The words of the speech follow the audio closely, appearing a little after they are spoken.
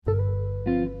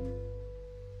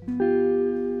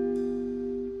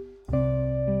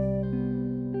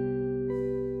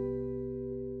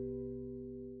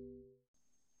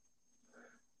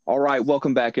right,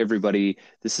 welcome back, everybody.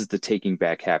 This is the Taking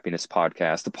Back Happiness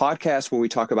podcast, the podcast where we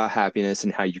talk about happiness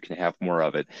and how you can have more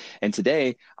of it. And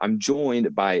today I'm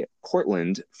joined by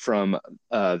Courtland from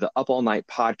the Up All Night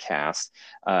podcast.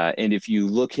 And if you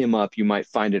look him up, you might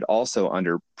find it also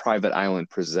under Private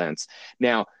Island Presents.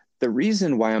 Now, the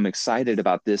reason why I'm excited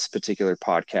about this particular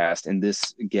podcast and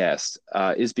this guest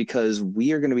is because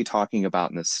we are going to be talking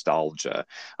about nostalgia,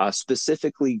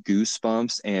 specifically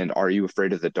Goosebumps and Are You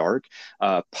Afraid of the Dark?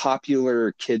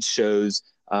 Popular kids shows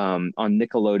on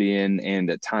Nickelodeon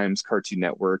and at times Cartoon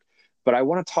Network. But I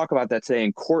want to talk about that today.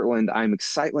 And Cortland, I'm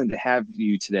excited to have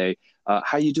you today.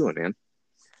 How you doing, man?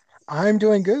 I'm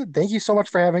doing good. Thank you so much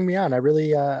for having me on. I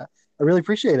really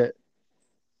appreciate it.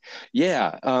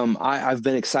 Yeah, I've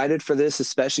been excited for this,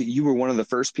 especially you were one of the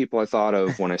first people I thought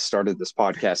of when I started this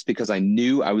podcast because I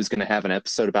knew I was going to have an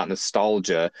episode about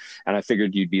nostalgia, and I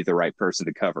figured you'd be the right person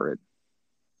to cover it.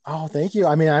 Oh, thank you.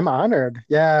 I mean, I'm honored.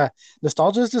 Yeah,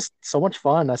 nostalgia is just so much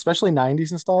fun, especially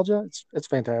 90s nostalgia. It's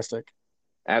fantastic.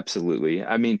 Absolutely.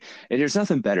 I mean, and there's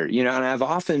nothing better, and I've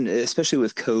often, especially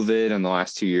with COVID in the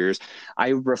last 2 years, I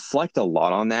reflect a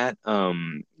lot on that.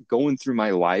 Going through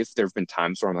my life, there have been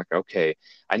times where I'm like, okay,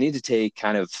 I need to take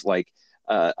kind of like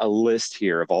a list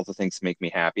here of all the things that make me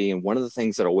happy. And one of the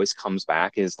things that always comes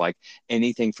back is like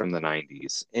anything from the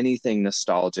 90s, anything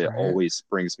nostalgia Right. always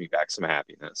brings me back some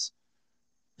happiness.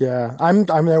 Yeah, I'm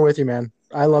there with you, man.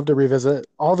 I love to revisit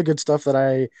all the good stuff that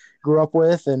I grew up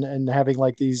with and having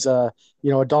like these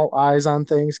adult eyes on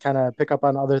things, kind of pick up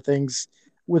on other things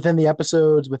within the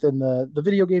episodes, within the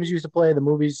video games you used to play, the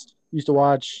movies you used to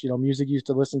watch, music you used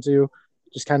to listen to,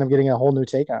 just kind of getting a whole new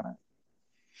take on it.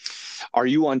 Are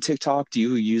you on TikTok? Do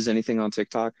you use anything on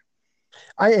TikTok?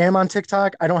 I am on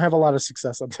TikTok. I don't have a lot of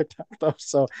success on TikTok though,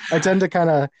 so I tend to kind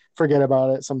of forget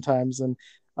about it sometimes. And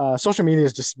social media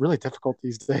is just really difficult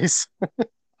these days.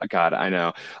 God, I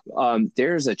know.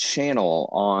 There's a channel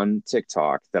on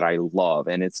TikTok that I love,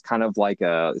 and it's kind of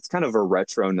a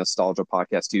retro nostalgia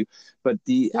podcast too. But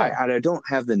Yeah. I don't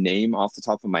have the name off the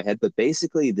top of my head, but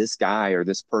basically this guy or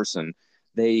this person,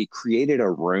 they created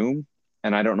a room,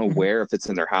 and I don't know Mhm. where, if it's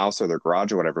in their house or their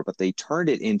garage or whatever, but they turned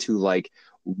it into like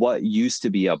what used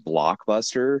to be a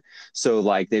blockbuster. So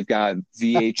like they've got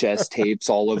VHS tapes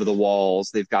all over the walls.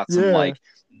 They've got some Yeah. like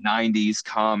 90s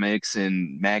comics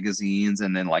and magazines,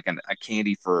 and then like a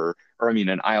candy for, or I mean,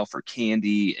 an aisle for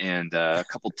candy, and a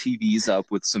couple TVs up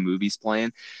with some movies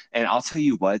playing. And I'll tell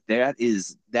you what,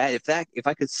 if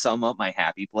I could sum up my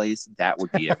happy place, that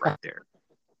would be it right there.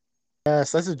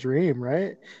 Yes, that's a dream,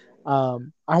 right? I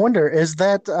wonder, is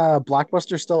that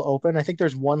Blockbuster still open? I think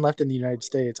there's one left in the United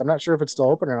States. I'm not sure if it's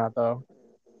still open or not, though.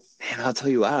 And I'll tell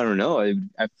you what, I don't know.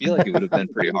 I feel like it would have been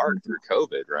pretty hard through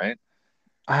COVID, right?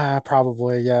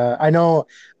 Probably, yeah. I know,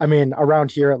 I mean,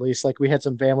 around here at least, like we had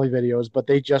some family videos, but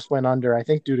they just went under, I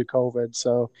think, due to COVID.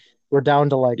 So we're down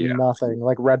to like Yeah. nothing,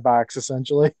 like Redbox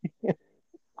essentially.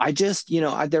 I just,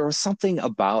 there was something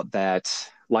about that.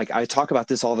 Like I talk about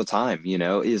this all the time,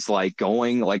 is like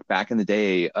going like back in the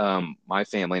day, my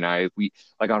family and I, we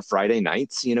like on Friday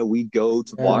nights, we'd go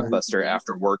to Yeah. Blockbuster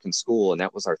after work and school. And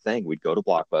that was our thing. We'd go to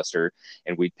Blockbuster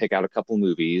and we'd pick out a couple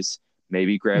movies,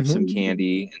 maybe grab Mhm. some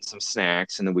candy and some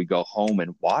snacks, and then we'd go home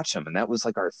and watch them. And that was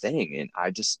like our thing. And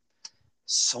I just,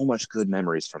 so much good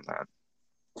memories from that.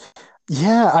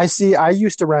 Yeah, I see. I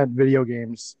used to rent video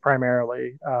games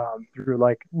primarily through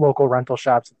like local rental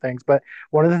shops and things. But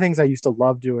one of the things I used to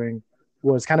love doing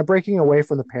was kind of breaking away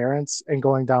from the parents and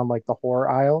going down like the horror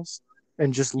aisles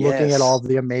and just looking at all Yes. of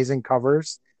the amazing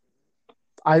covers.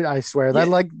 I swear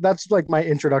Yeah. that's like my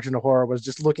introduction to horror was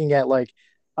just looking at like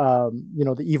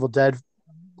the Evil Dead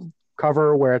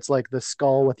cover where it's like the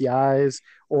skull with the eyes,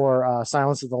 or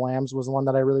Silence of the Lambs was the one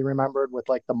that I really remembered with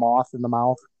like the moth in the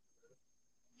mouth.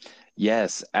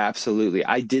 Yes, absolutely.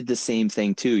 I did the same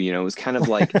thing too. It was kind of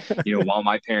like, while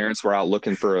my parents were out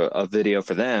looking for a video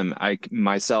for them,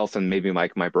 myself and maybe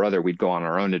my brother, we'd go on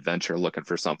our own adventure looking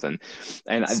for something.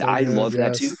 And So I good, love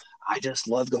that too. yes. I just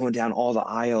love going down all the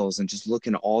aisles and just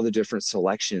looking at all the different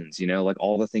selections, like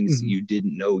all the things Mhm. you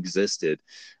didn't know existed.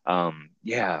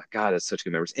 Yeah, God, it's such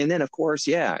good memories. And then of course,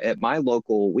 yeah, at my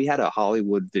local, we had a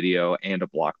Hollywood Video and a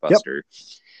Yep. Blockbuster.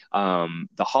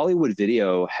 The Hollywood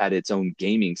Video had its own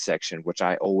gaming section, which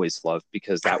I always loved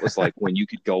because that was like when you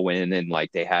could go in and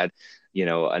like they had,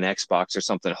 an Xbox or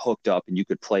something hooked up and you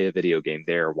could play a video game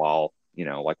there while,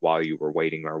 like while you were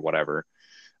waiting or whatever.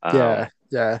 Yeah, Um,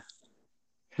 yeah.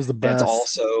 It was the that's best.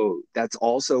 also that's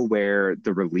also where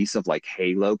the release of like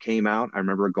Halo came out. I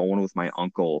remember going with my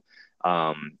uncle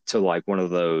to like one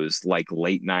of those like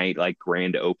late night like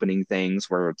grand opening things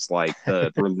where it's like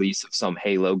the release of some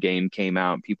Halo game came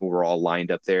out and people were all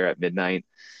lined up there at midnight.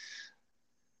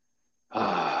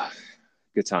 Ah,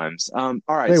 good times. All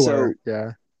right, They so were,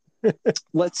 yeah.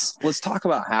 let's talk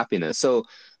about happiness. So,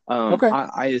 Okay.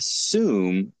 I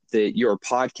assume that your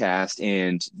podcast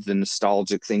and the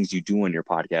nostalgic things you do on your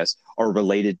podcast are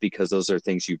related because those are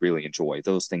things you really enjoy.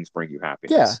 Those things bring you Yeah.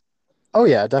 happiness. Oh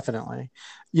yeah, definitely.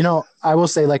 I will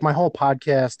say like my whole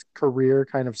podcast career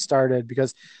kind of started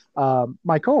because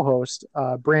my co-host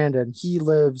Brandon, he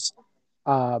lives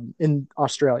in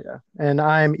Australia, and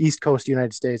I'm East Coast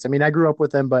United States. I mean, I grew up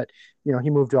with him, but he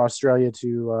moved to Australia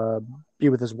to be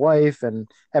with his wife and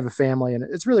have a family, and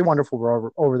it's really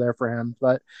wonderful over there for him.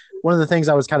 But one of the things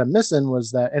I was kind of missing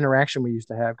was that interaction we used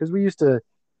to have because we used to,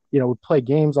 we play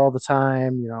games all the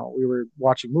time. We were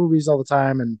watching movies all the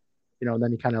time, and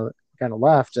then he kind of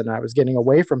left, and I was getting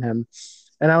away from him,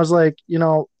 and I was like,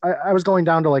 I was going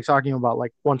down to like talking about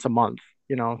like once a month,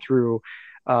 through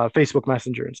Facebook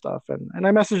Messenger and stuff. And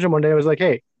I messaged him one day. I was like,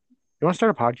 "Hey, you want to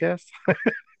start a podcast?"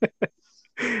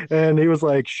 And he was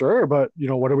like, "Sure, but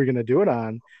what are we going to do it on?"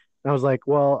 And I was like,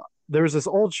 "Well, there was this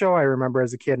old show I remember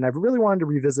as a kid, and I've really wanted to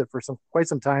revisit for quite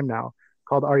some time now,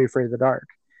 called Are You Afraid of the Dark?"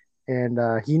 And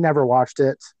he never watched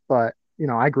it, but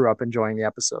I grew up enjoying the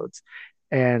episodes,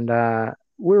 and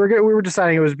we were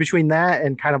deciding it was between that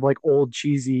and kind of like old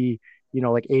cheesy,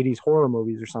 like '80s horror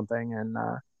movies or something, and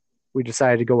we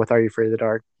decided to go with Are You Afraid of the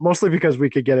Dark? Mostly because we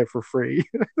could get it for free,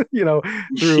 you know,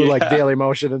 through like Yeah, Daily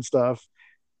Motion and stuff.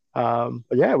 But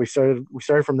yeah, we started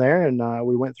from there, and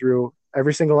we went through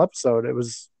every single episode. It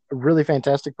was a really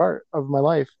fantastic part of my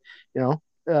life, you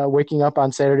waking up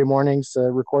on Saturday mornings to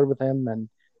record with him, and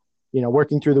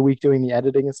working through the week doing the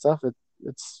editing and stuff.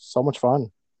 It's so much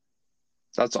fun.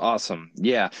 that's awesome.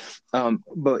 Yeah.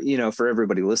 But for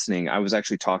everybody listening, I was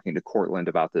actually talking to Courtland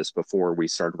about this before we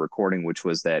started recording, which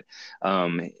was that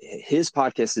his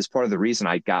podcast is part of the reason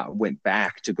I went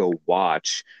back to go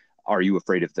watch Are You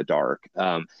Afraid of the Dark?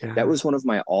 That Yeah, was one of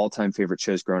my all-time favorite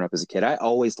shows growing up as a kid. I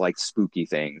always liked spooky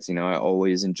things. I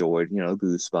always enjoyed,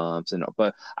 Goosebumps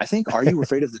but I think Are You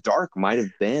Afraid of the Dark might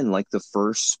have been like the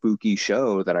first spooky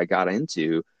show that I got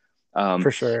into. Um,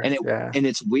 for sure. and it Yeah, and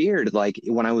it's weird, like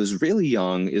when I was really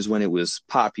young is when it was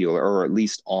popular or at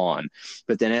least on.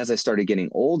 But then as I started getting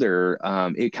older,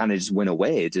 it kind of just went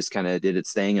away. It just kind of did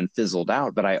its thing and fizzled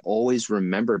out. But I always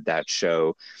remembered that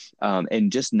show,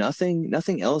 and just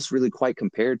nothing else really quite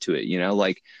compared to it.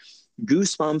 Like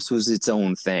Goosebumps was its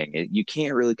own thing. You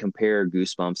can't really compare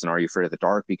Goosebumps and Are You Afraid of the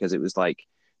Dark because it was like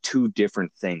two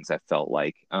different things. I felt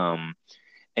like. yeah,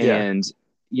 And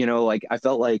like I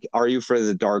felt like Are You Afraid of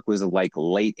the Dark was like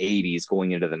late 80s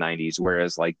going into the 90s,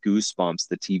 whereas like Goosebumps,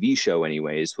 the TV show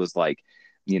anyways, was like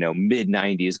mid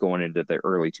 90s going into the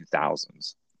early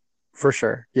 2000s. for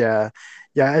sure. Yeah,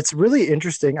 yeah. It's really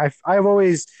interesting. I've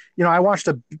always, I watched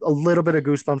a little bit of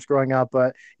Goosebumps growing up,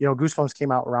 but Goosebumps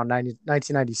came out around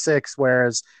 1996,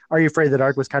 whereas Are You Afraid of the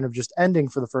Dark was kind of just ending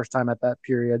for the first time at that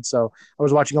period. So I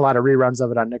was watching a lot of reruns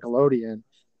of it on Nickelodeon.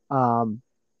 Um,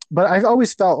 but I've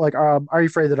always felt like Are You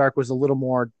Afraid of the Dark was a little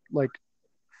more like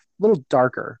a little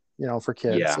darker, for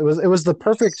kids. Yeah. It was the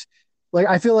perfect, like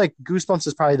I feel like Goosebumps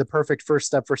is probably the perfect first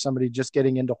step for somebody just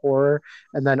getting into horror,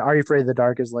 and then Are You Afraid of the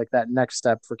Dark is like that next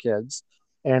step for kids.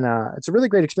 And it's a really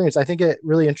great experience. I think it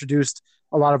really introduced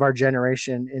a lot of our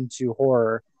generation into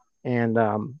horror, and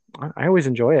I always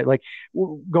enjoy it. Like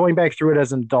going back through it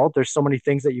as an adult, there's so many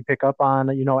things that you pick up on.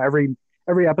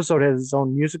 Every episode has its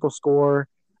own musical score.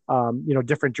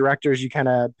 Different directors, you kind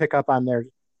of pick up on their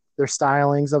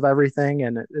stylings of everything,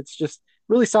 and it's just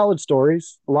really solid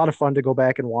stories. A lot of fun to go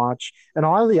back and watch, and a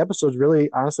lot of the episodes really,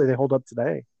 honestly, they hold up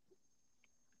today.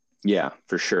 Yeah,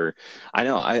 for sure. I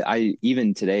know. I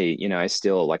even today, I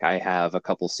still like I have a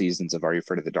couple seasons of Are You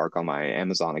Afraid of the Dark on my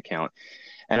Amazon account.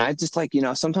 And I just like,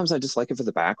 sometimes I just like it for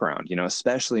the background,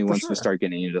 especially For once we sure. start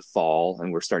getting into fall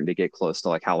and we're starting to get close to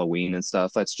like Halloween and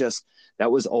stuff.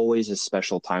 That was always a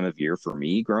special time of year for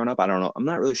me growing up. I don't know. I'm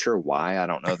not really sure why. I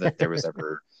don't know that there was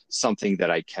ever something that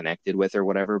I connected with or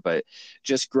whatever, but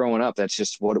just growing up, that's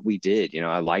just what we did.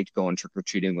 I liked going trick or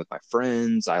treating with my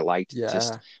friends. I liked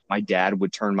just Yeah, my dad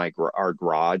would turn our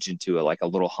garage into like a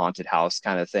little haunted house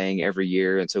kind of thing every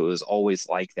year. And so it was always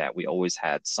like that. We always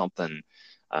had something,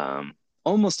 um,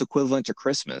 almost equivalent to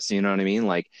Christmas. You know what I mean?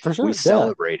 Like for we sure. Yeah,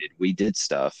 celebrated, we did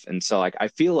stuff. And so like I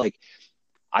feel like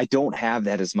I don't have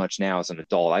that as much now as an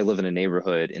adult. I live in a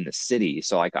neighborhood in the city.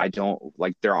 So like I don't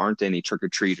like there aren't any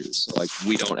trick-or-treaters. So like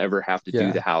we don't ever have to do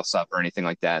the yeah. house up or anything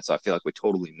like that. So I feel like we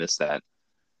totally miss that.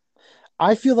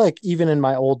 I feel like even in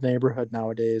my old neighborhood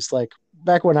nowadays, like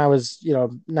back when I was,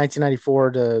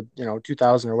 1994 to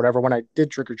 2000 or whatever, when I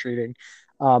did trick or treating,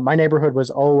 my neighborhood was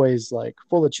always like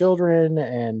full of children,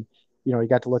 and you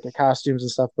got to look at costumes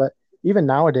and stuff. But even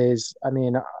nowadays, I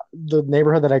mean, the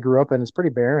neighborhood that I grew up in is pretty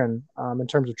barren in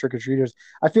terms of trick or treaters.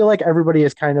 I feel like everybody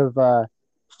has kind of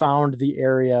found the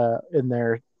area in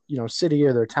their city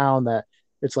or their town that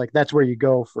it's like that's where you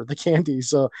go for the candy.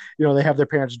 So they have their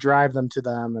parents drive them to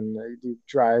them, and they do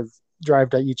drive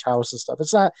to each house and stuff.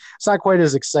 It's not quite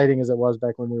as exciting as it was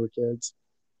back when we were kids.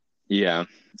 Yeah.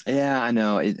 Yeah, I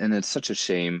know. And it's such a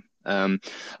shame. I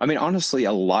mean, honestly,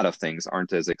 a lot of things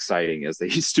aren't as exciting as they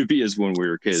used to be as when we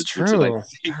were It's kids, which is,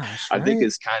 true. Gosh, I think right?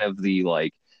 is kind of the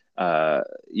like,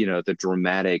 the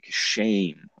dramatic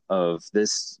shame of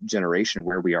this generation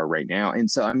where we are right now. And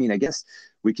so, I mean, I guess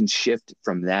we can shift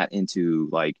from that into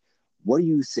like, what do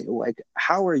you think? Like,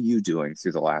 how are you doing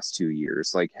through the last 2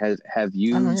 years? Like, have Oh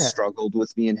you yeah. struggled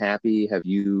with being happy? Have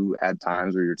you had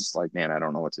times where you're just like, man, I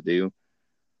don't know what to do?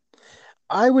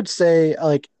 I would say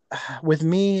like with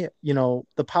me,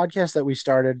 the podcast that we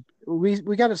started, we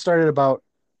got it started about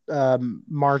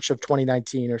March of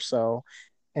 2019 or so.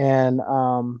 And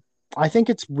I think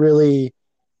it's really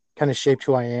kind of shaped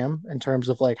who I am in terms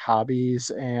of like hobbies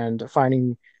and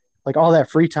finding like all that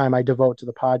free time I devote to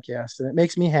the podcast. And it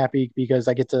makes me happy because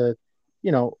I get to,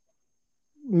 you know,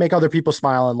 make other people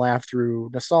smile and laugh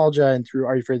through nostalgia and through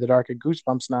Are You Afraid of the Dark and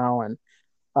Goosebumps now. And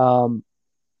um,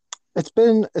 it's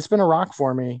been a rock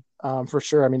for me, for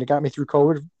sure. I mean, it got me through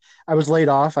COVID. I was laid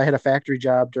off. I had a factory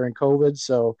job during COVID,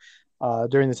 so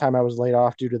during the time I was laid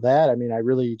off due to that, I mean, I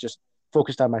really just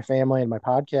focused on my family and my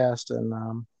podcast,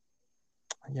 and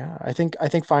yeah, I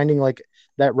think finding like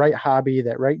that right hobby,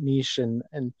 that right niche, and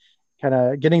kind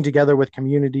of getting together with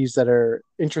communities that are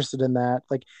interested in that,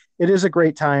 like it is a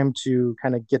great time to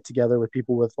kind of get together with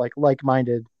people with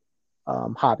like-minded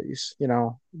hobbies.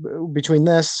 Between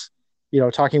this,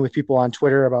 talking with people on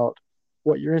Twitter about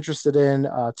what you're interested in,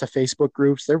 to Facebook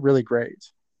groups, they're really great.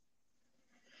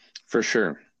 For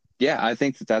sure. Yeah, I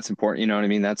think that that's important. You know what I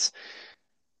mean?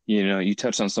 You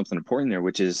touched on something important there,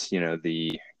 which is,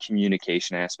 the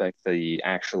communication aspect, the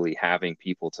actually having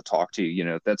people to talk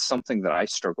to. That's something that I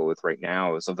struggle with right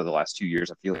now is over the last 2 years,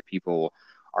 I feel like people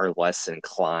are less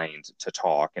inclined to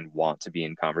talk and want to be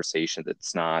in conversation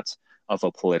that's not of a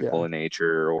Yeah, political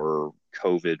nature or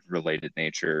COVID related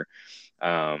nature.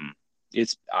 Um,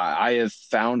 I have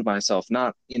found myself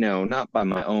not by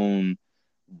my own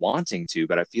wanting to,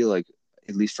 but I feel like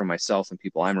at least for myself and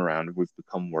people I'm around, we've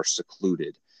become more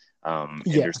secluded. And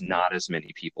yeah, there's not as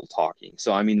many people talking.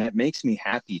 So, I mean, that makes me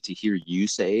happy to hear you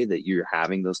say that you're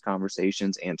having those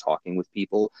conversations and talking with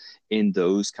people in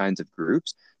those kinds of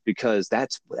groups because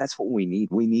that's what we need.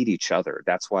 We need each other.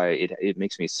 That's why it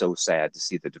makes me so sad to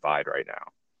see the divide right now.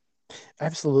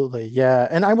 absolutely. Yeah.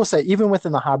 And I will say, even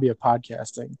within the hobby of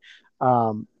podcasting,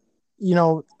 um,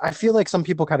 I feel like some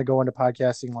people kind of go into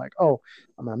podcasting like, oh,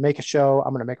 I'm going to make a show.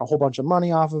 I'm going to make a whole bunch of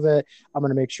money off of it. I'm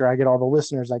going to make sure I get all the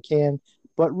listeners I can.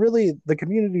 But really, the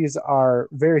communities are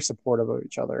very supportive of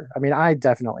each other. I mean, I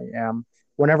definitely am.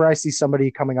 Whenever I see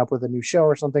somebody coming up with a new show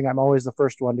or something, I'm always the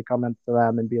first one to come into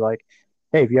them and be like,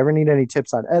 hey, if you ever need any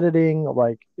tips on editing,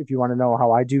 like if you want to know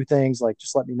how I do things, like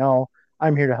just let me know.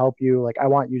 I'm here to help you. Like, I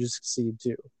want you to succeed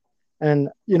too. And,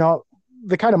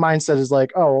 the kind of mindset is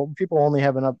like, oh, people only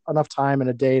have enough time in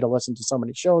a day to listen to so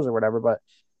many shows or whatever. But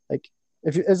like,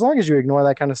 if as long as you ignore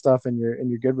that kind of stuff and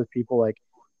you're good with people, like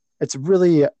it's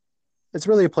really it's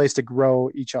really a place to grow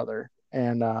each other.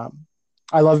 And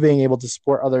I love being able to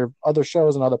support other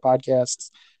shows and other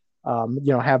podcasts.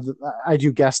 Have I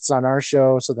do guests on our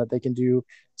show so that they can do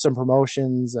some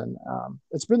promotions, and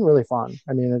it's been really fun.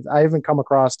 I mean, I haven't come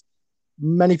across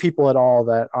many people at all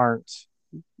that aren't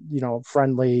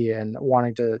friendly and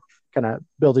wanting to kind of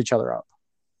build each other up.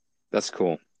 That's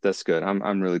cool. That's good.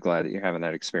 I'm really glad that you're having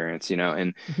that experience,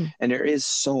 Mhm. and there is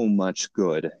so much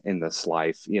good in this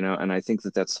life, and I think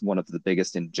that that's one of the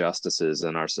biggest injustices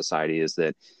in our society is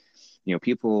that,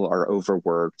 people are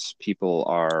overworked, people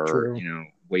are, True.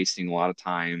 wasting a lot of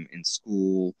time in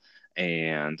school.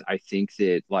 And I think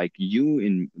that like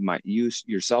you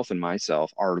yourself and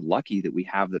myself are lucky that we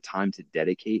have the time to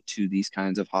dedicate to these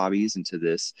kinds of hobbies and to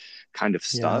this kind of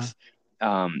Yeah. stuff,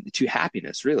 to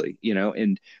happiness, really,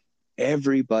 and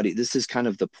everybody, this is kind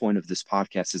of the point of this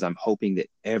podcast, is I'm hoping that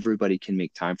everybody can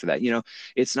make time for that.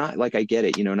 It's not like, I get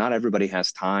it, not everybody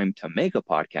has time to make a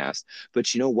podcast,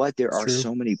 but you know what, there It's are true.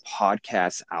 so many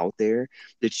podcasts out there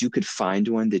that you could find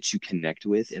one that you connect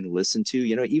with and listen to,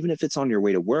 even if it's on your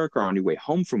way to work or on your way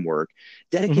home from work.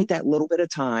 Hmm. Dedicate that little bit of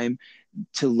time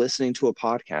to listening to a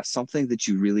podcast, something that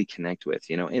you really connect with,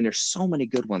 and there's so many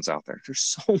good ones out there. There's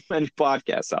so many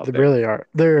podcasts out They there. really are.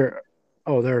 There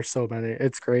are so many.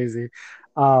 It's crazy.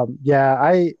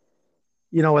 Yeah,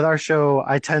 with our show,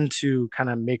 I tend to kind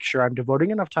of make sure I'm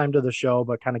devoting enough time to the show,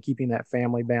 but kind of keeping that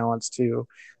family balance too.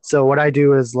 So what I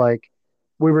do is like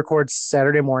we record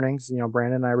Saturday mornings.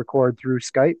 Brandon and I record through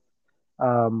Skype.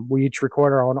 We each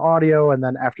record our own audio, and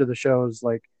then after the show's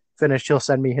like finished, he'll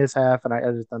send me his half, and I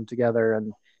edit them together.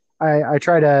 And I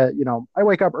try to, I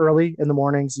wake up early in the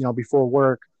mornings, before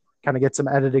work, kind of get some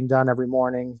editing done every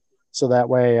morning, so that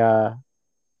way, I'm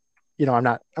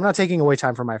not taking away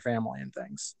time from my family and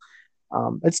things.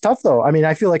 It's tough though. I mean,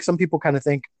 I feel like some people kind of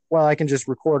think, well, I can just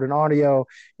record an audio,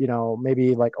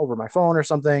 maybe like over my phone or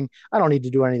something. I don't need to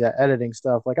do any of that editing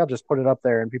stuff. Like I'll just put it up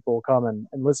there and people will come and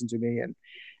listen to me. And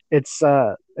it's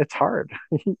hard.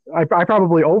 I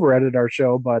probably over edit our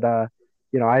show, but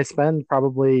I spend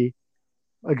probably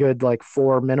a good like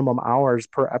 4 minimum hours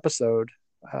per episode,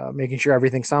 making sure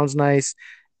everything sounds nice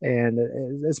and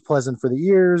it's pleasant for the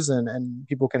ears, and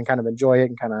people can kind of enjoy it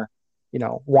and kind of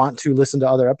want to listen to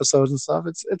other episodes and stuff.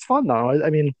 It's fun though. I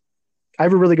mean, I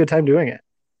have a really good time doing it.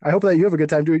 I hope that you have a good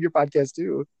time doing your podcast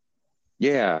too.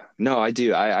 Yeah, no, I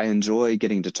do. I enjoy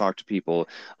getting to talk to people.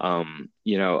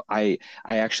 I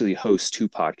actually host two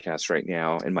podcasts right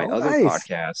now, and my Oh, other nice.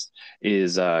 podcast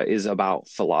is about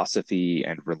philosophy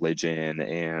and religion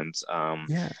and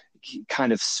Yeah.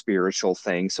 kind of spiritual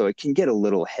things. So it can get a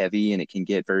little heavy and it can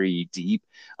get very deep.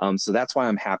 So that's why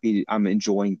I'm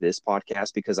enjoying this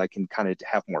podcast because I can kind of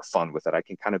have more fun with it. I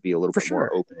can kind of be a little For bit more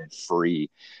sure. open and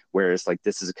free, whereas like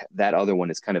that other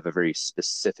one is kind of a very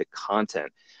specific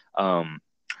content. Um,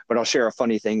 but I'll share a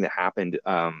funny thing that happened.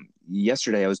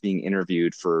 Yesterday, I was being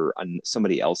interviewed for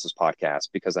somebody else's podcast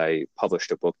because I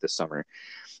published a book this summer.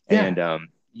 Yeah. And,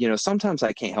 sometimes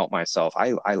I can't help myself.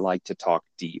 I like to talk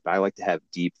deep. I like to have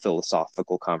deep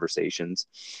philosophical conversations.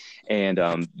 And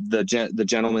the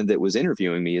gentleman that was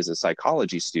interviewing me is a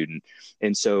psychology student.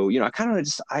 And so,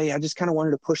 I just kind of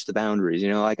wanted to push the boundaries.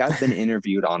 Like I've been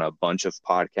interviewed on a bunch of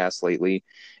podcasts lately,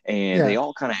 and they Yeah.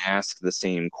 all kind of ask the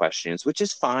same questions, which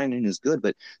is fine and is good.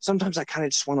 But sometimes I kind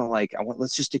of just want to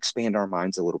let's just expand our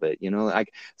minds a little bit.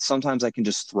 Like sometimes I can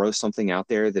just throw something out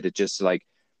there that it just like,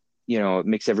 it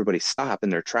makes everybody stop in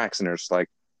their tracks and they're just like,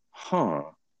 huh,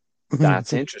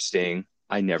 that's interesting.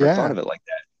 I never thought Yeah. of it like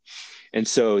that. And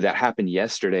so that happened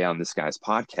yesterday on this guy's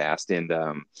podcast. And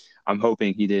I'm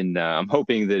hoping he didn't, I'm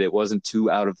hoping that it wasn't too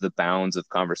out of the bounds of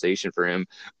conversation for him.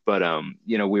 But,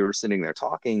 we were sitting there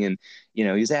talking and, he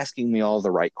was asking me all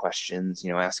the right questions,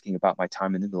 asking about my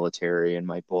time in the military and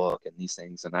my book and these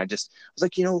things. And I just was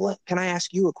like, what, can I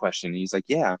ask you a question? And he's like,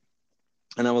 yeah.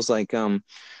 And I was like,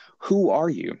 who are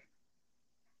you?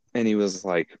 And he was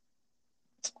like,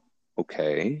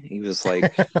 okay. He was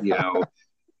like,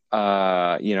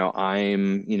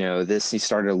 I'm, this. He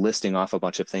started listing off a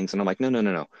bunch of things, and I'm like, no, no,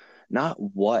 no, no, not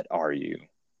what are you?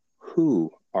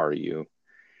 Who are you?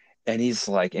 And he's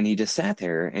like, and he just sat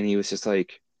there and he was just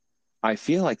like, I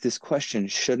feel like this question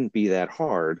shouldn't be that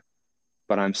hard,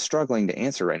 but I'm struggling to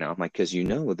answer right now. I'm like, because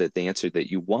that the answer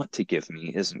that you want to give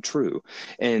me isn't true.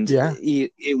 And Yeah.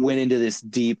 it went into this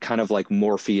deep kind of like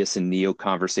Morpheus and Neo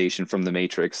conversation from the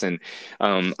Matrix. And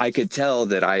I could tell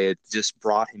that I had just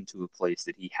brought him to a place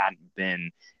that he hadn't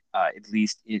been. At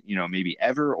least maybe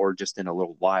ever or just in a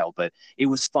little while, but it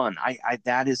was fun.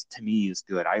 That is to me is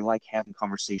good. I like having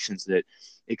conversations that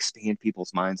expand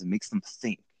people's minds and makes them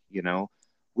think. You know,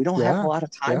 we don't have a Yeah. lot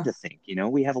of time Yeah. to think.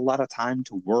 We have a lot of time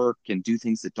to work and do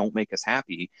things that don't make us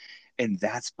happy. And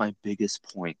that's my biggest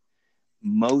point.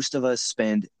 Most of us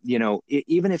spend,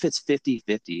 even if it's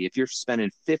 50-50, if you're spending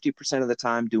 50% of the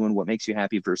time doing what makes you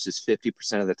happy versus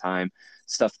 50% of the time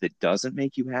stuff that doesn't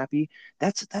make you happy, Hmm.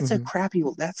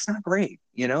 that's not great.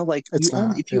 Like It's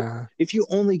not. Yeah. if you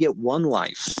only get one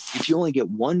life, if you only get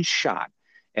one shot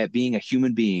at being a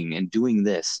human being and doing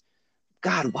this,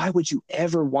 God, why would you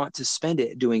ever want to spend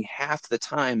it doing half the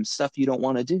time stuff you don't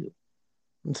want to do?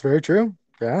 It's very true.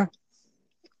 Yeah.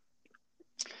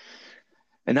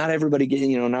 And not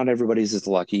everybody's as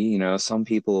lucky. Some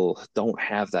people don't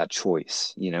have that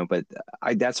choice, but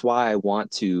that's why I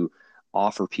want to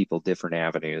offer people different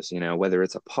avenues, whether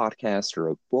it's a podcast or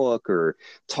a book or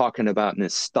talking about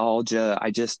nostalgia.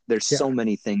 There's Yeah. so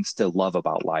many things to love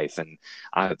about life. And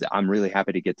I'm really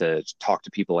happy to get to talk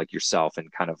to people like yourself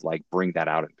and kind of like bring that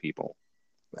out in people.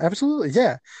 Absolutely.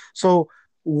 Yeah. So,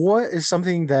 what is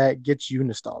something that gets you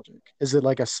nostalgic? Is it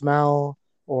like a smell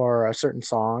or a certain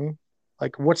song?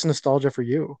 Like, what's nostalgia for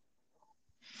you?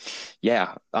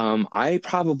 Yeah, I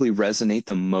probably resonate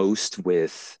the most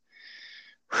with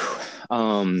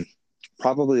um,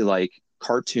 probably like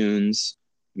Yeah.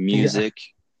 music,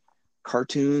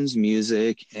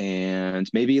 music, and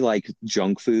maybe like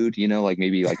junk food, like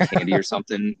maybe like candy or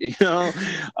something,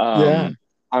 Yeah.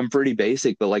 I'm pretty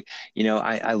basic, but like,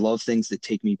 I love things that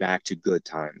take me back to good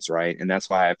times, right? And that's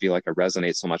why I feel like I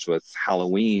resonate so much with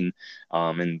Halloween,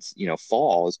 and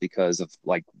fall is because of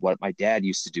like what my dad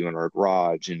used to do in our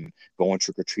garage and going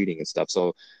trick-or-treating and stuff.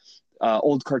 So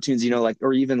old cartoons, like,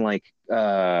 or even like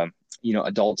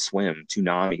Adult Swim,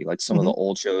 Toonami, like some of the Mhm.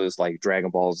 old shows like Dragon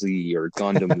Ball Z or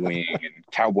Gundam Wing and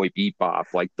Cowboy Bebop,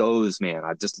 like those, man,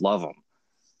 I just love them.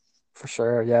 For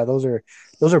sure. Yeah, those are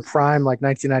prime like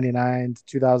 1999 to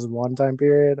 2001 time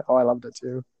period. Oh, I loved it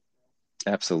too.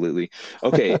 Absolutely.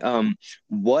 Okay,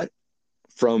 what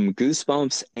from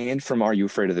Goosebumps and from Are You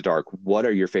Afraid of the Dark, what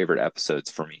are your favorite episodes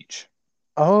from each?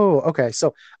 Oh, okay.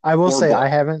 So I will Or say I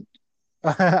book? haven't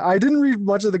I didn't read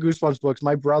much of the Goosebumps books.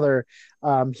 My brother,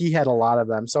 he had a lot of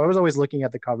them, so I was always looking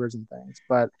at the covers and things.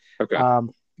 But Okay.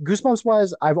 um, Goosebumps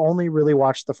wise, I've only really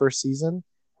watched the first season,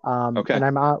 Okay. and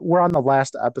we're on the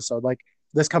last episode. Like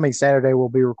this coming Saturday, we'll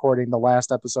be recording the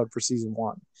last episode for season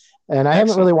one, and I haven't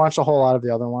really Excellent. watched a whole lot of the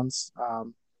other ones.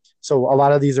 So a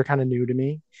lot of these are kind of new to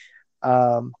me.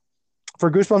 Um,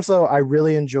 for Goosebumps, though, I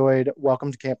really enjoyed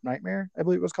Welcome to Camp Nightmare, I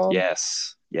believe it was called.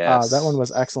 Yes. That one Yes.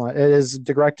 was excellent. It is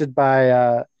directed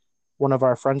by one of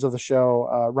our friends of the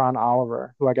show, Ron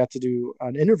Oliver, who I got to do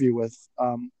an interview with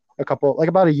like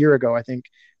about a year ago. I think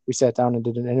we sat down and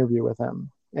did an interview with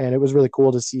him, and it was really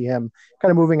cool to see him kind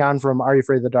of moving on from Are You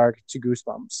Afraid of the Dark to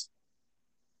Goosebumps.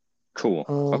 Cool.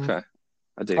 Um, Okay.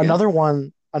 I dig it. another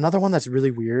one that's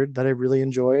really weird that I really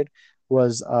enjoyed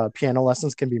was Piano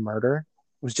Lessons Can Be Murder.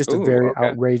 It was just a Ooh, very okay.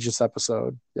 outrageous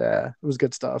episode. Yeah, it was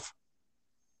good stuff.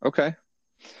 Okay.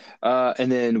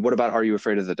 And then what about Are You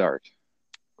Afraid of the Dark?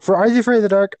 For Are You Afraid of the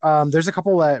Dark, there's a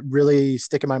couple that really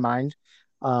stick in my mind.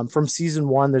 From season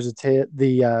one, there's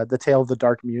the Tale of the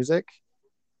Dark Music.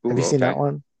 Have Ooh, you seen that okay.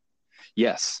 one?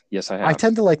 Yes. Yes, I I have.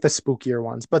 tend to like the spookier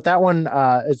ones, but that one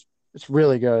is it's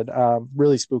really good,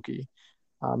 really spooky.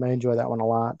 I enjoy that one a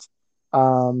lot.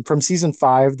 From season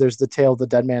five, there's the Tale of the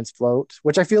Dead Man's Float,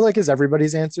 which I feel like is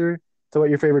everybody's answer to what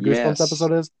your favorite Goosebumps Yes.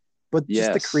 episode is. But just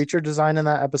the Yes. creature design in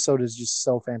that episode is just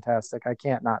so fantastic. I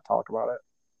can't not talk about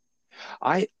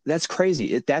it. That's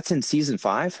crazy. That's in season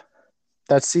five?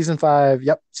 That's season five.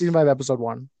 Yep, season five, episode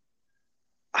one.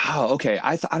 Oh, okay.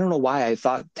 I don't know why I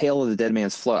thought Tale of the Dead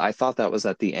Man's Float. I thought that was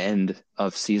at the end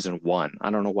of season one. I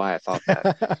don't know why I thought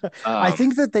that. I Um,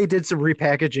 think that they did some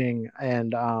repackaging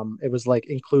and it was like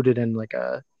included in like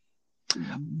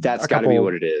that's a got to be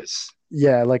what couple it is.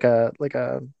 yeah, like a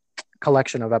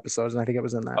collection of episodes and I think it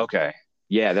was in that. Okay.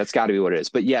 Yeah, that's got to be what it is.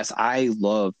 But yes, I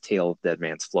love Tale of Dead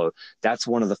Man's Float. That's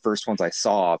one of the first ones I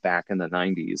saw back in the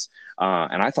 90s.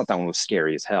 And I thought that one was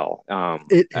scary as hell.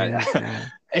 It is, yeah.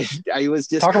 I was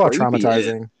just Talk about creepy.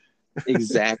 traumatizing.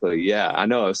 Exactly. Yeah, I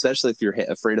know. Especially if you're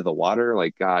afraid of the water,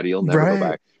 like God, you'll never go Right.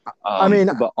 back. I mean,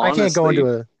 But I can't go honestly,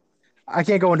 into a I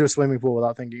can't go into a swimming pool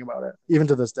without thinking about it, even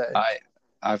to this day.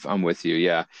 I, I'm with you.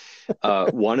 Yeah.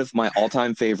 One of my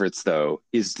all-time favorites, though,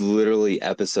 is literally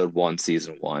episode one,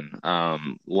 season one.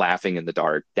 Laughing in the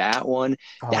dark. That Oh,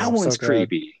 so one's good.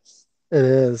 creepy. It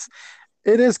is.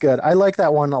 It is good. I like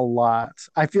that one a lot.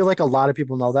 I feel like a lot of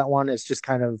people know that one. It's just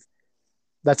kind of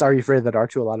that's Are You Afraid of the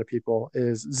Dark to a lot of people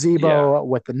is Yeah. Zebo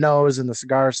with the nose and the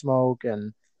cigar smoke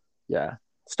and yeah,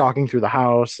 stalking through the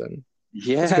house and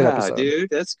it's a good Yeah, episode. dude,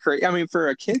 that's crazy. I mean, for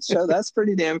a kids show, that's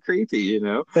pretty damn creepy.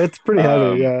 It's pretty heavy,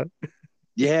 Um, yeah.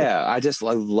 yeah,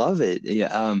 I love it.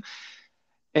 Yeah.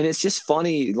 And it's just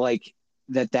funny, like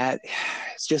that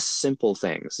it's just simple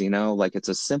things. Like it's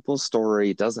a simple story.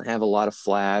 It doesn't have a lot of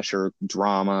flash or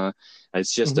drama.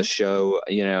 It's just a Hmm. show.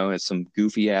 It's some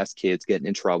goofy ass kids getting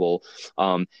in trouble.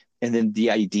 Um, and then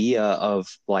the idea of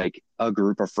like a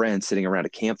group of friends sitting around a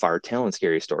campfire telling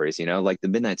scary stories, like the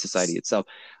Midnight Society itself.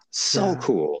 So Yeah,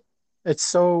 cool. it's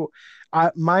so.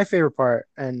 My favorite part,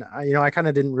 and I kind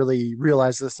of didn't really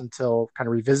realize this until kind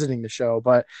of revisiting the show,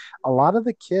 but a lot of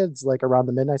the kids, like around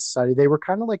the Midnight Society, they were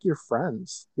kind of like your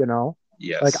friends. Like I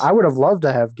Yes. would have loved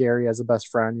to have Gary as a best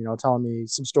friend, telling me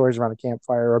some stories around a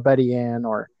campfire, or Betty Ann,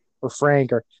 or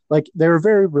Frank, or like they were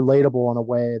very relatable in a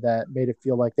way that made it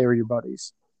feel like they were your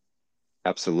buddies.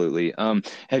 Absolutely.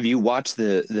 Have you watched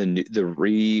the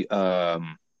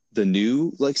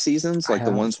new like seasons, I like the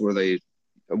have. ones where they?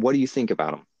 What do you think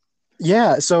about them?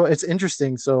 Yeah, so it's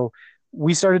interesting. So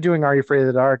we started doing Are You Afraid of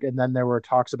the Dark, and then there were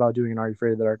talks about doing an Are You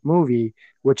Afraid of the Dark movie,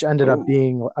 which ended up Oh,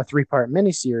 being a three-part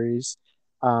miniseries.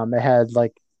 It had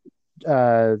like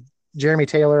uh, Jeremy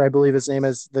Taylor, I believe his name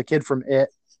is, the kid from It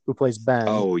who plays Ben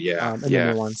oh yeah, in the new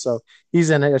yeah. one. So he's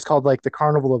in it. It's called like the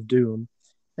Carnival of Doom,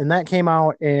 and that came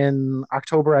out in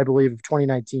October, I believe, of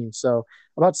 2019. So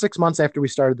about 6 months after we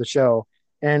started the show,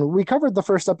 and we covered the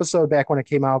first episode back when it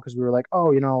came out because we were like,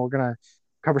 oh, we're gonna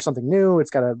cover something new. It's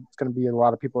gonna be a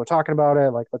lot of people are talking about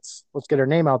it. Like let's get our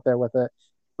name out there with it.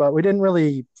 But we didn't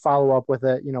really follow up with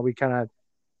it. We kind of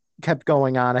kept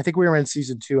going on. I think we were in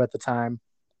season 2 at the time,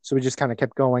 so we just kind of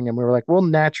kept going, and we were like, we'll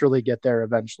naturally get there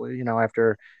eventually.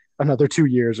 After another 2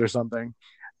 years or something.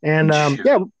 And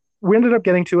yeah, we ended up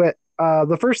getting to it.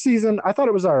 The first season, I thought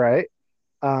it was all right.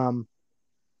 Um,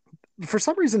 for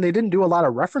some reason, they didn't do a lot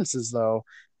of references though.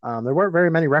 There weren't very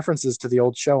many references to the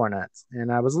old show in it,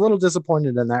 and I was a little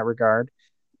disappointed in that regard.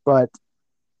 But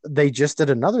they just did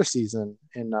another season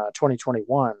in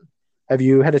 2021. Have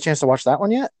you had a chance to watch that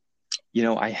one yet?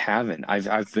 I haven't. I've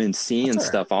been That's seeing all right.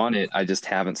 stuff on it. I just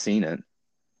haven't seen it.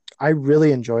 I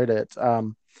really enjoyed it.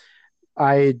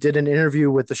 I did an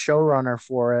interview with the showrunner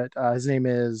for it. His name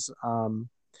is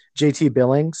JT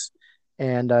Billings,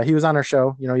 and he was on our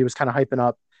show. He was kind of hyping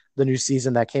up the new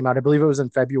season that came out. I believe it was in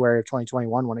February of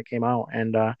 2021 when it came out,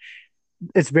 and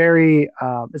it's very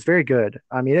good.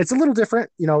 I mean, it's a little different.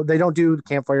 They don't do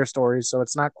campfire stories, so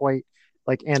it's not quite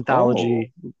like Oh,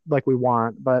 anthology like we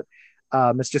want, but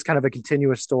it's just kind of a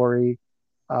continuous story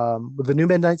with the new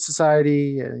Midnight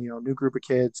Society and new group of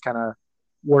kids kind of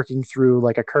working through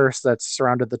like a curse that's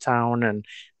surrounded the town, and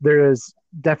there is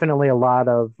definitely a lot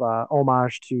of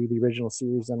homage to the original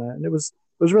series in it, and it was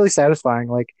really satisfying,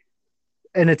 like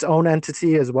in its own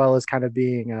entity as well as kind of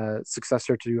being a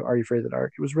successor to Are You Afraid of the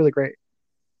Dark. It was really great.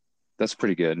 that's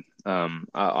pretty good.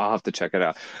 I'll have to check it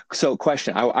out. So,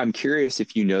 question: I'm curious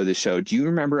if you know the show. Do you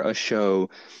remember a show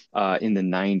in the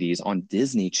 '90s on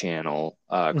Disney Channel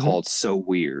Mm-hmm. called So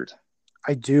Weird?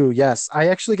 I do, yes. I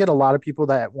actually get a lot of people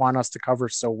that want us to cover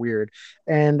So Weird.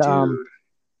 And Dude.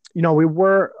 we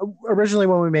were originally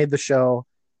when we made the show,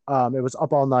 it was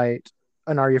Up All Night,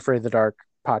 an Are You Afraid of the Dark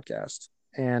podcast.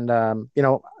 And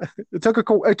it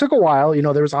took a while.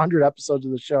 There was 100 episodes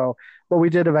of the show, but we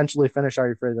did eventually finish Are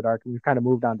You Afraid of the Dark, and we've kind of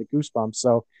moved on to Goosebumps.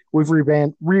 So we've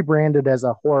rebranded as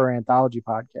a horror anthology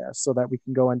podcast so that we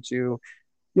can go into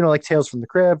like Tales from the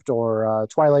Crypt or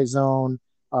Twilight Zone,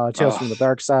 Tales Oh, from the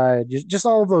Dark Side, just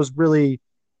all of those really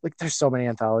like there's so many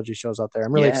anthology shows out there.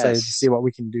 I'm really excited to see yes. what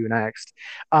we can do next.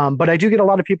 But I do get a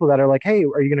lot of people that are like, "Hey,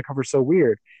 are you going to cover So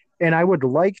Weird?" And I would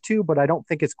like to, but I don't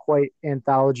think it's quite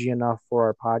anthology enough for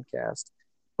our podcast.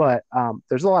 But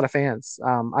there's a lot of fans.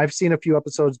 I've seen a few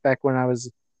episodes back when I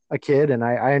was a kid, and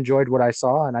I enjoyed what I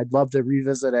saw, and I'd love to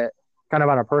revisit it kind of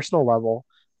on a personal level.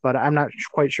 But I'm not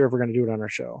quite sure if we're going to do it on our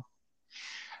show.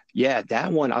 Yeah,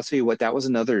 that one, I'll tell you what, that was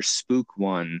another spook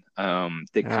one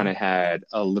that kind Yeah. of had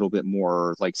a little bit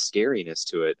more like scariness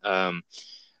to it.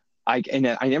 I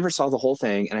never saw the whole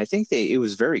thing, and I think it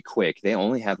was very quick. They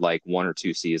only had like one or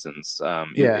two seasons.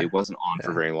 Yeah. It wasn't on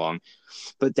for Yeah. very long.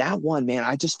 But that one, man,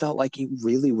 I just felt like it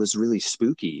really was really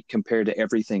spooky compared to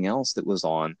everything else that was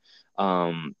on.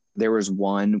 There was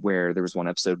one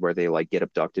episode where they like get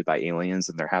abducted by aliens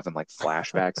and they're having like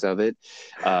flashbacks of it,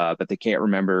 but they can't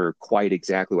remember quite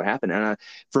exactly what happened. And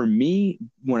for me,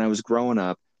 when I was growing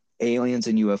up, aliens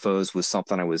and UFOs was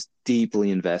something I was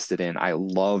deeply invested in. I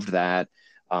loved that.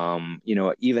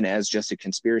 Even as just a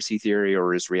conspiracy theory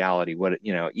or as reality,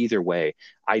 either way,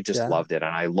 I just Yeah. loved it.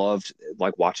 And I loved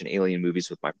like watching alien movies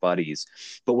with my buddies.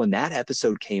 But when that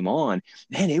episode came on,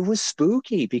 man, it was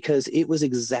spooky because it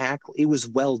was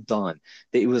well done.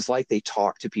 It was like they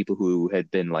talked to people who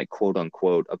had been like quote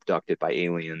unquote abducted by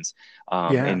aliens,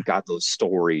 Yeah. and got those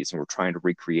stories and were trying to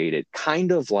recreate it.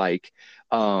 Kind of like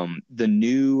the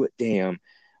new damn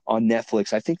on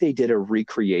Netflix. I think they did a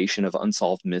recreation of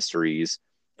Unsolved Mysteries,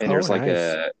 and Oh, nice.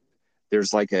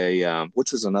 there's like a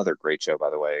which was another great show by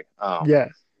the way. Yeah.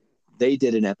 They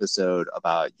did an episode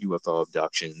about UFO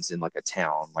abductions in like a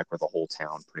town, like where the whole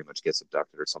town pretty much gets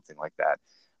abducted or something like that.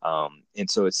 And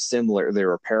so it's similar.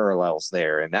 There are parallels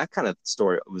there, and that kind of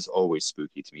story was always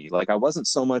spooky to me. Like I wasn't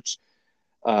so much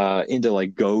into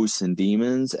like ghosts and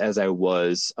demons as I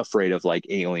was afraid of like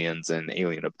aliens and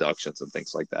alien abductions and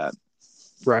things like that.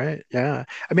 Right. Yeah.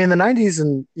 I mean, the 90s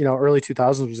and, early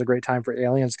 2000s was a great time for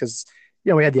aliens because,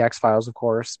 we had the X-Files, of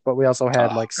course, but we also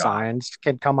had Oh like God, Signs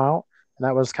can come out. And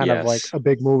that was kind of like yes, a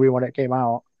big movie when it came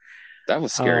out. that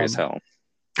was scary as Um,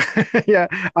 hell. yeah,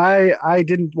 I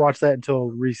didn't watch that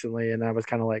until recently. And I was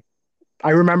kind of like,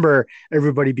 I remember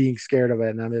everybody being scared of it.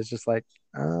 And I was just like,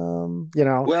 Well,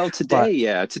 but today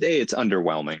it's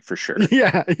underwhelming for sure.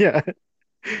 yeah, yeah.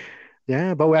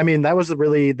 Yeah, but I mean, that was the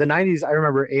 90s. I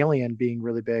remember Alien being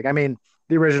really big. I mean,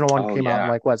 the original one Oh came out in yeah,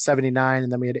 like what, 79,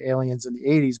 and then we had Aliens in the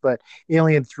 80s, but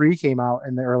Alien 3 came out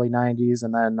in the early 90s,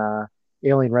 and then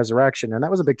Alien Resurrection, and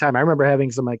that was a big time. I remember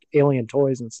having some like Alien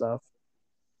toys and stuff.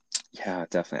 Yeah,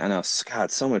 definitely. I know.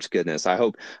 God, so much goodness. I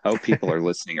hope people are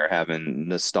listening are having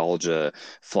nostalgia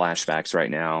flashbacks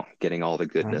right now, getting all the I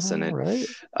goodness in know, it. right?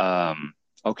 Um,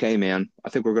 okay, man. I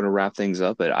think we're gonna wrap things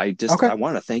up, but Okay, I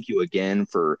want to thank you again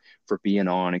for being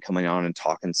on and coming on and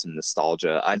talking some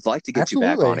nostalgia. I'd like to get you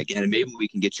back on absolutely. again, and maybe we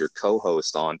can get your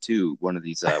co-host on too one of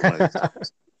these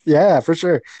times. Yeah, for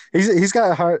sure. He's got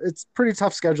a hard. It's pretty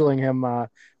tough scheduling him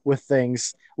with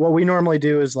things. What we normally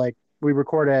do is like we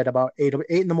record at about eight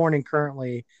in the morning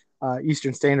currently,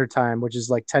 Eastern Standard Time, which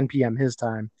is like 10 p.m. his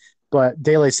time. But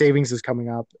daylight savings is coming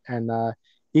up, and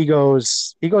he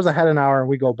goes ahead an hour, and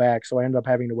we go back. So I end up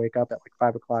having to wake up at like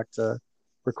 5 o'clock to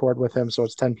record with him. So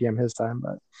it's 10 p.m. his time.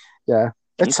 But yeah,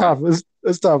 it's Okay. tough.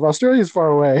 It's tough. Australia's far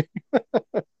away.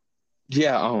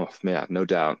 Yeah, oh yeah, no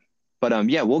doubt.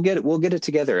 But yeah, we'll get it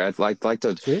together. I'd like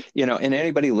to, Sweet. and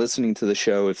anybody listening to the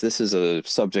show, if this is a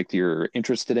subject you're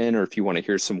interested in, or if you want to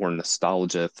hear some more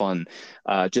nostalgia fun,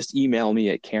 just email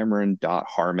me at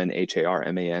cameron.harman,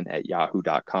 Harman at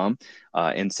yahoo.com,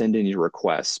 and send in your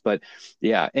requests. But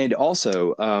yeah, and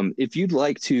also if you'd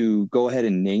like to go ahead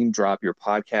and name drop your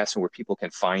podcast and where people can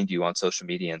find you on social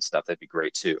media and stuff, that'd be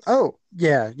great too. Oh,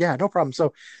 yeah, yeah, no problem.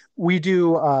 So we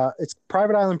do it's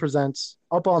Private Island Presents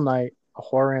Up All Night, a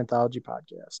horror anthology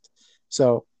podcast.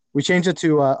 So we changed it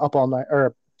to Up All Night,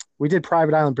 or we did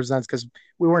Private Island Presents because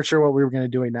we weren't sure what we were going to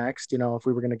do next, if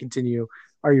we were going to continue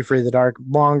Are You Afraid of the Dark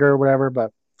longer or whatever,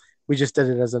 but we just did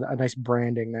it as a nice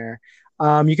branding there.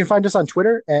 You can find us on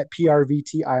Twitter at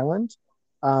PRVT Island.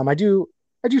 I do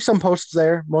some posts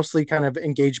there, mostly kind of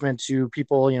engagement to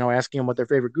people, asking them what their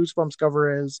favorite Goosebumps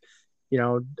cover is,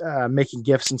 making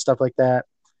gifts and stuff like that.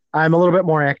 I'm a little bit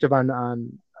more active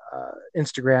on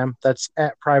Instagram. That's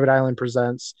at Private Island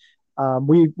Presents.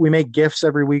 We make gifts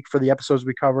every week for the episodes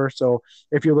we cover. So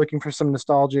if you're looking for some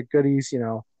nostalgic goodies,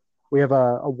 we have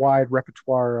a wide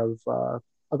repertoire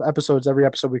of episodes. Every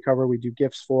episode we cover, we do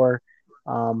gifts for.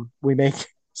 We make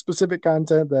specific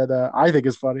content that I think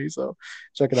is funny. So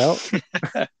check it out.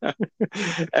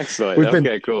 Excellent. We've been,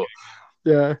 Okay, cool.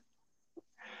 yeah.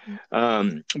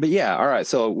 But yeah, all right.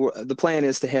 So the plan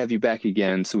is to have you back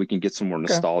again so we can get some more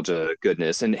Okay. nostalgia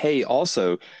goodness. And hey,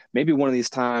 also maybe one of these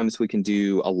times we can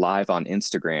do a live on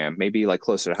Instagram. Maybe like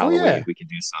closer to Oh Halloween, yeah, we can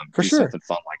for do sure. something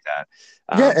fun like that.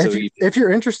 Yeah, So you, if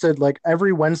you're interested, like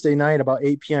every Wednesday night about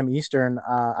 8 p.m. Eastern,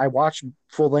 I watch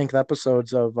full length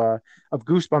episodes of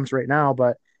Goosebumps right now.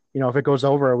 But if it goes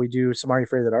over, we do some Are You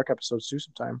Afraid of the Dark episodes too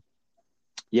sometime.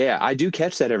 yeah, I do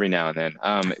catch that every now and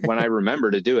then. When I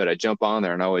remember to do it, I jump on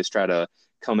there and I always try to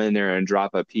come in there and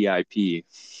drop a PIP.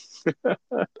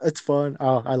 It's fun.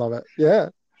 Oh, I love it. Yeah,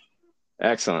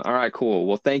 Excellent. All right, cool.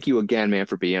 Well, thank you again, man,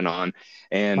 for being on.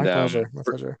 And my pleasure. My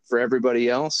pleasure. for everybody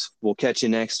else, we'll catch you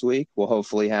next week. We'll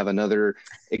hopefully have another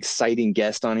exciting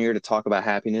guest on here to talk about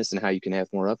happiness and how you can have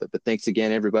more of it. But thanks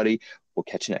again, everybody. We'll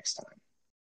catch you next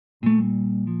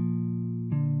time.